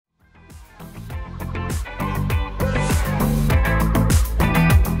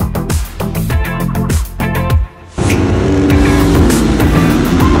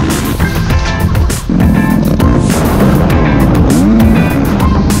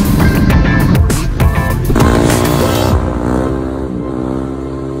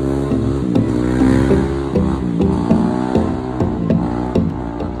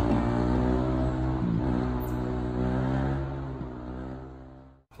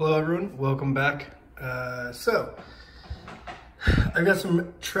Hello everyone, welcome back. So I've got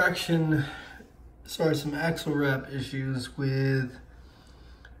some some axle wrap issues with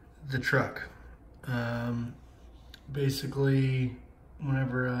the truck. Basically,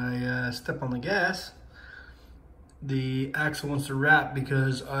 whenever I step on the gas, the axle wants to wrap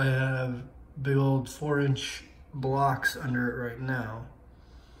because I have big old 4-inch blocks under it right now.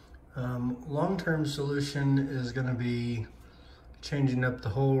 Long-term solution is going to be changing up the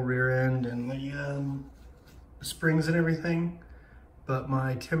whole rear end and the springs and everything, but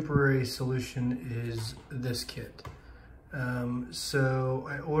my temporary solution is this kit. So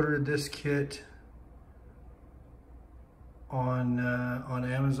I ordered this kit on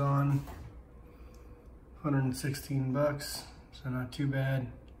Amazon, 116 bucks, so not too bad.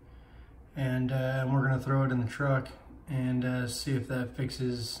 And we're gonna throw it in the truck and see if that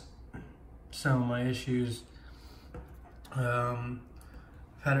fixes some of my issues. I've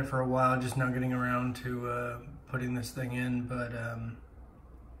had it for a while, just not getting around to putting this thing in, but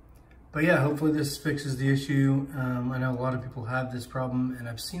yeah, hopefully this fixes the issue. I know a lot of people have this problem, and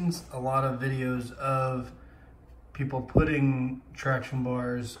I've seen a lot of videos of people putting traction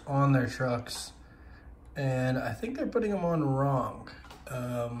bars on their trucks, and I think they're putting them on wrong.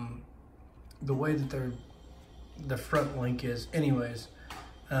 The way that the front link is. Anyways,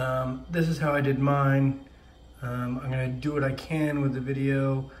 this is how I did mine. I'm gonna do what I can with the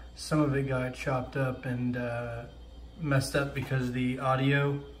video. Some of it got chopped up and messed up because of the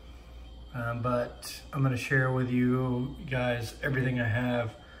audio, but I'm gonna share with you guys everything I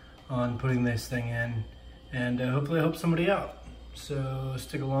have on putting this thing in, and hopefully help somebody out. So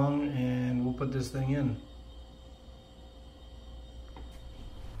stick along and we'll put this thing in.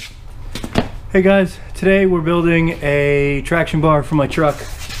 Hey guys, today we're building a traction bar for my truck.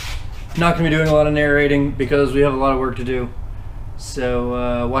 Not going to be doing a lot of narrating because we have a lot of work to do,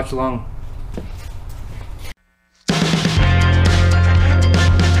 so watch along.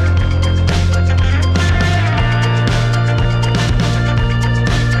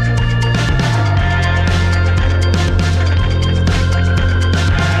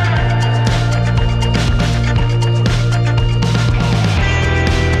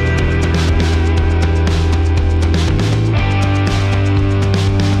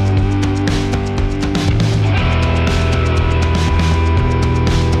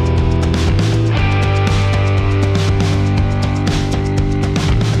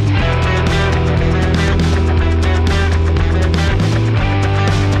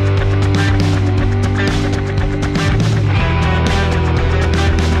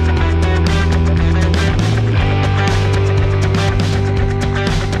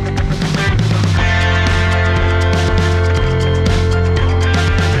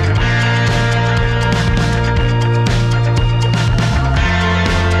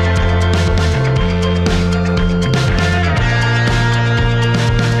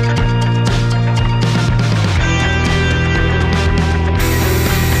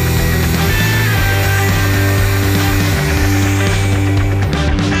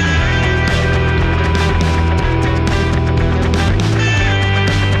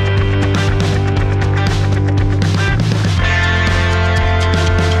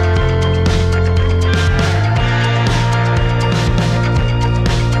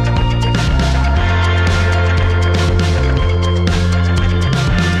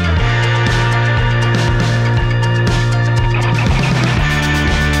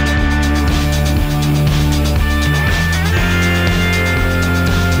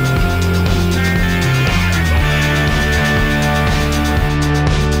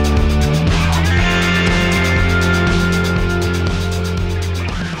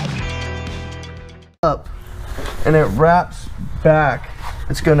 Up and it wraps back,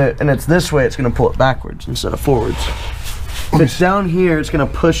 and it's this way, it's gonna pull it backwards instead of forwards. If it's down here, it's gonna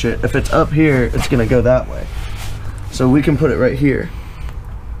push it. If it's up here, it's gonna go that way. So we can put it right here.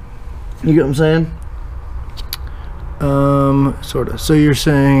 You get what I'm saying? Sorta. So you're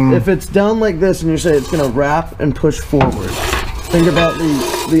saying if it's down like this and you're saying it's gonna wrap and push forward, think about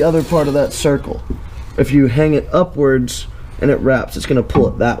the other part of that circle. If you hang it upwards and it wraps, it's gonna pull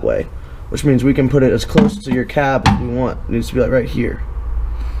it that way, which means we can put it as close to your cab as we want. It needs to be like right here.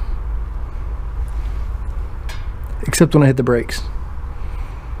 Except when I hit the brakes.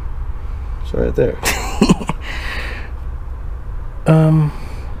 So right there.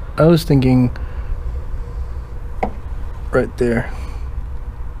 I was thinking right there.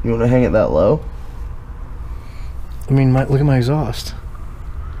 You want to hang it that low? I mean, look at my exhaust.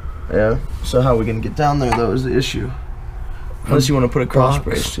 Yeah. So how are we gonna get down there though is the issue. Unless you want to put a cross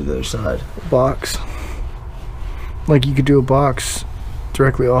brace to the other side. Box. Like you could do a box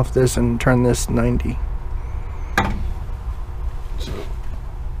directly off this and turn this 90. So,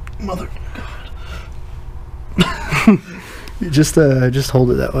 mother God. You just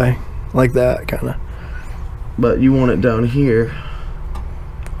hold it that way, like that, kind of. But you want it down here.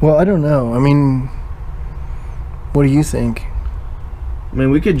 Well, I don't know. I mean, what do you think? I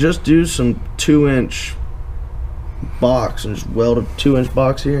mean, we could just do some 2-inch box and just weld a 2-inch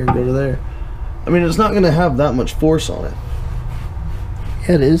box here and go to there. I mean, it's not going to have that much force on it.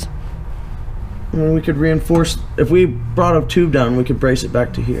 Yeah, it is. I mean, we could reinforce. If we brought a tube down, we could brace it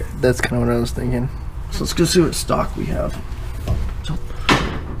back to here. That's kind of what I was thinking. So let's go see what stock we have.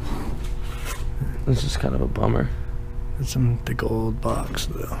 This is kind of a bummer. It's some big old box,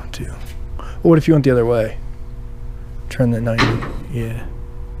 though, too. Well, what if you went the other way? Turn that 90. Yeah.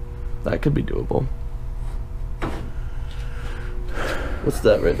 That could be doable. What's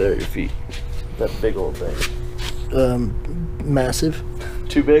that right there at your feet? That big old thing. Massive.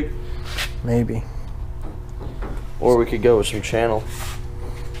 Too big? Maybe. Or we could go with some channel.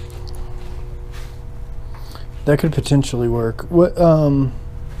 That could potentially work. What,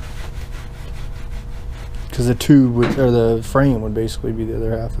 because the tube would, or the frame would basically be the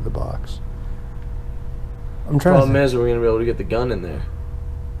other half of the box. I'm trying Problem is, we're gonna be able to get the gun in there.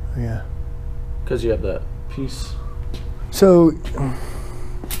 Yeah. Because you have that piece. So,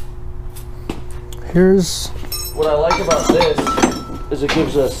 here's... What I like about this is it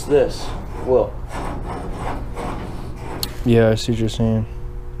gives us this. Well. Yeah, I see what you're saying.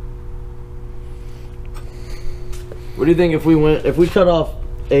 What do you think if we cut off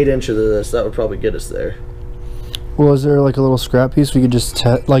 8 inches of this? That would probably get us there. Well, is there like a little scrap piece we could just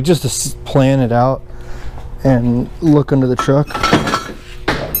just to plan it out and look under the truck?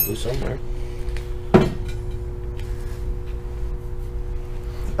 Probably somewhere.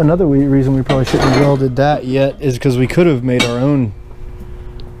 Another reason we probably shouldn't have welded that yet is because we could have made our own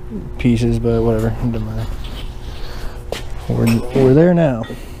pieces, but whatever, it doesn't matter. We're there now.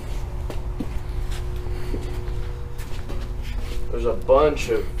 There's a bunch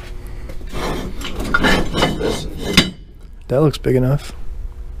of this. That looks big enough.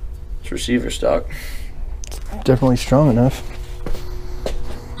 It's receiver stock. Definitely strong enough.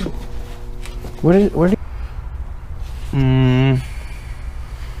 Where did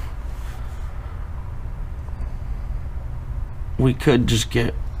we could just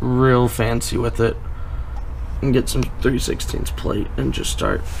get real fancy with it and get some 3/16 plate and just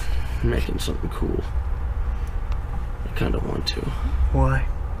start making something cool. I kind of want to. Why?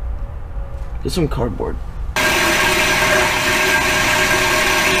 Get some cardboard.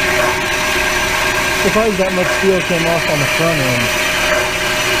 If that much steel came off on the front end.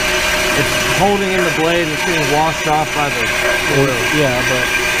 It's holding in the blade and it's getting washed off by the oil. Yeah, but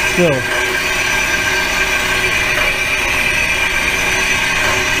still.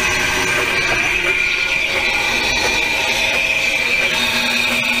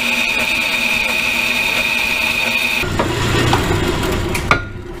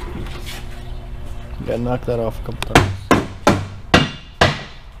 Yeah, knock that off a couple times.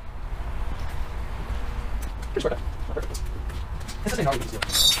 Just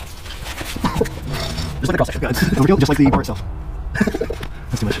like the cross section, overkill, just like the part itself.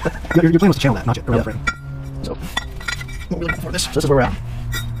 That's too much. Your plan was to channel that, not around the frame. So, what we're looking for this. So this is where we're at.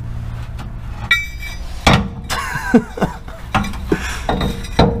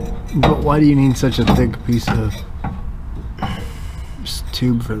 But why do you need such a thick piece of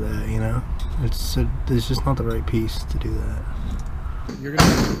tube for that, you know? It's just not the right piece to do that. You're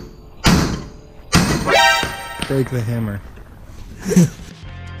gonna break the hammer.